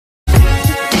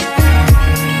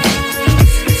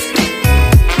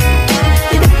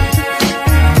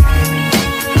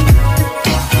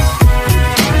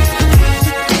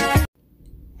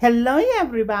Hello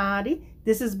everybody,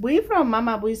 this is Bui from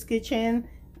Mama Bui's Kitchen.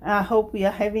 I hope we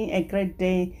are having a great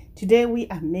day. Today we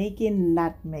are making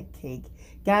nutmeg cake.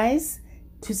 Guys,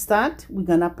 to start, we're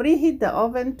gonna preheat the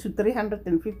oven to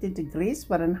 350 degrees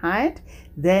Fahrenheit.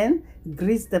 Then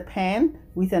grease the pan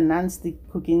with a non-stick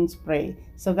cooking spray.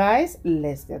 So guys,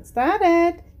 let's get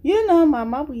started. You know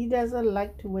Mama Bui doesn't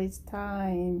like to waste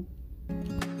time.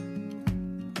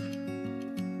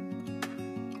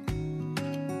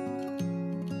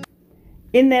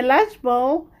 In a large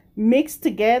bowl, mix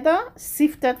together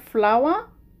sifted flour,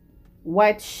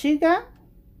 white sugar,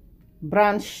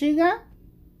 brown sugar,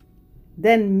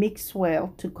 then mix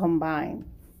well to combine.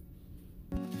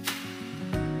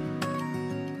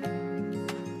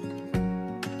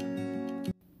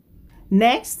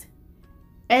 Next,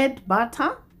 add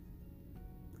butter.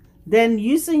 Then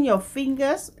using your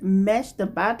fingers, mash the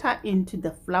butter into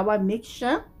the flour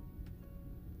mixture.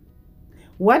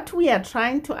 What we are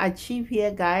trying to achieve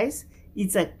here, guys,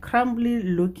 is a crumbly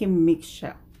looking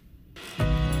mixture.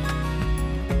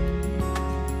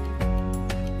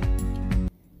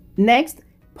 Next,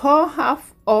 pour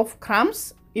half of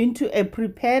crumbs into a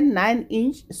prepared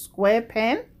 9-inch square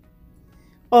pan,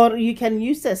 or you can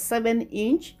use a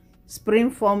 7-inch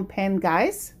springform pan,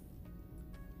 guys.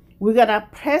 We're gonna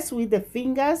press with the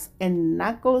fingers and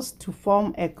knuckles to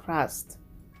form a crust.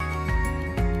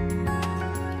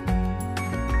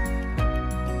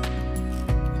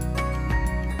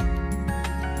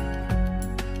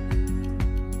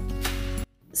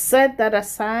 Set that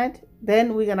aside.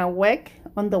 Then we're gonna work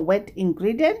on the wet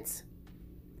ingredients.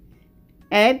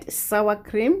 Add sour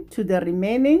cream to the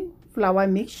remaining flour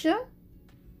mixture,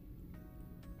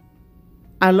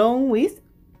 along with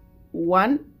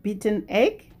 1 beaten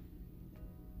egg.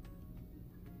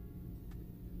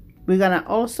 We're gonna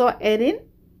also add in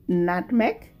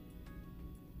nutmeg,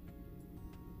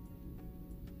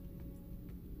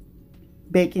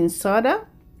 baking soda,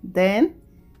 then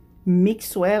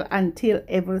mix well until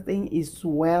everything is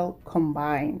well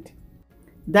combined.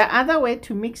 The other way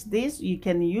to mix this, you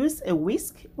can use a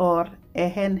whisk or a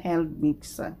handheld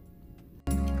mixer.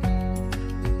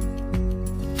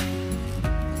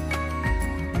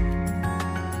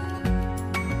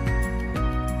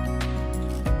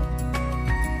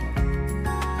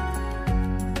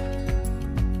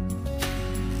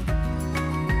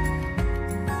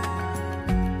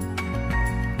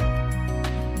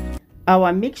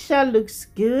 Our mixture looks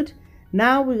good.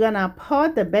 Now we're gonna pour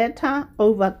the batter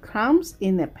over crumbs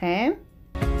in a pan.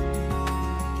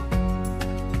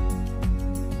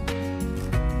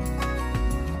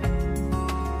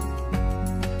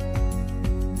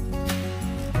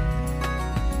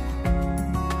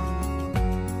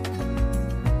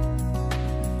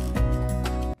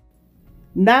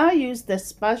 Now use the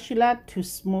spatula to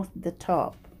smooth the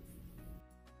top.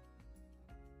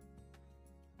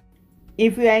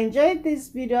 If you enjoyed this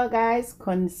video, guys,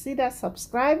 consider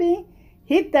subscribing.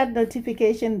 Hit that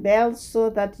notification bell so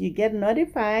that you get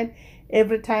notified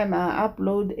every time I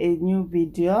upload a new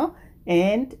video,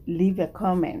 and leave a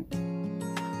comment.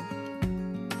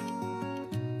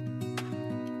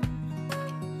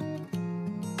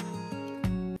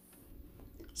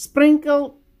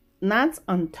 Sprinkle nuts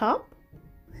on top.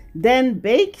 Then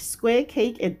bake square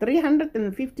cake at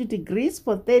 350 degrees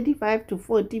for 35 to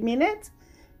 40 minutes.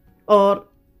 Or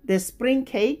the spring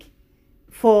cake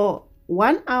for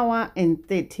 1 hour and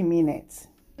 30 minutes.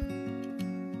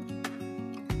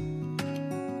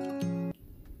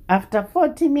 After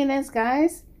 40 minutes,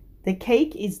 guys, the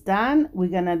cake is done.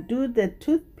 We're gonna do the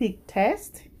toothpick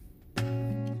test.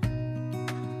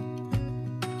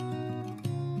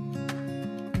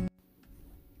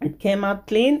 It came out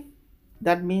clean.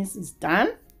 That means it's done.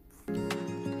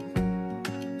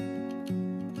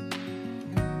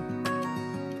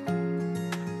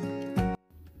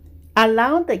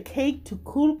 Allow the cake to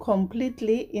cool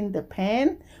completely in the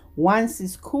pan. Once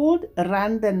it's cooled,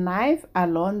 run the knife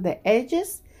along the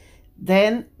edges,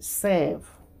 then serve.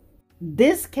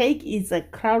 This cake is a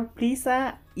crowd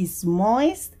pleaser. It's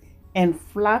moist and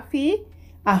fluffy.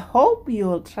 I hope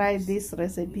you'll try this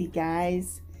recipe,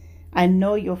 guys. I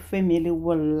know your family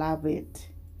will love it.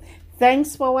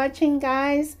 Thanks for watching,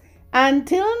 guys.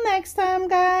 Until next time,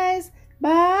 guys.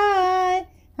 Bye.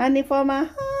 Honey for my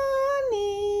heart.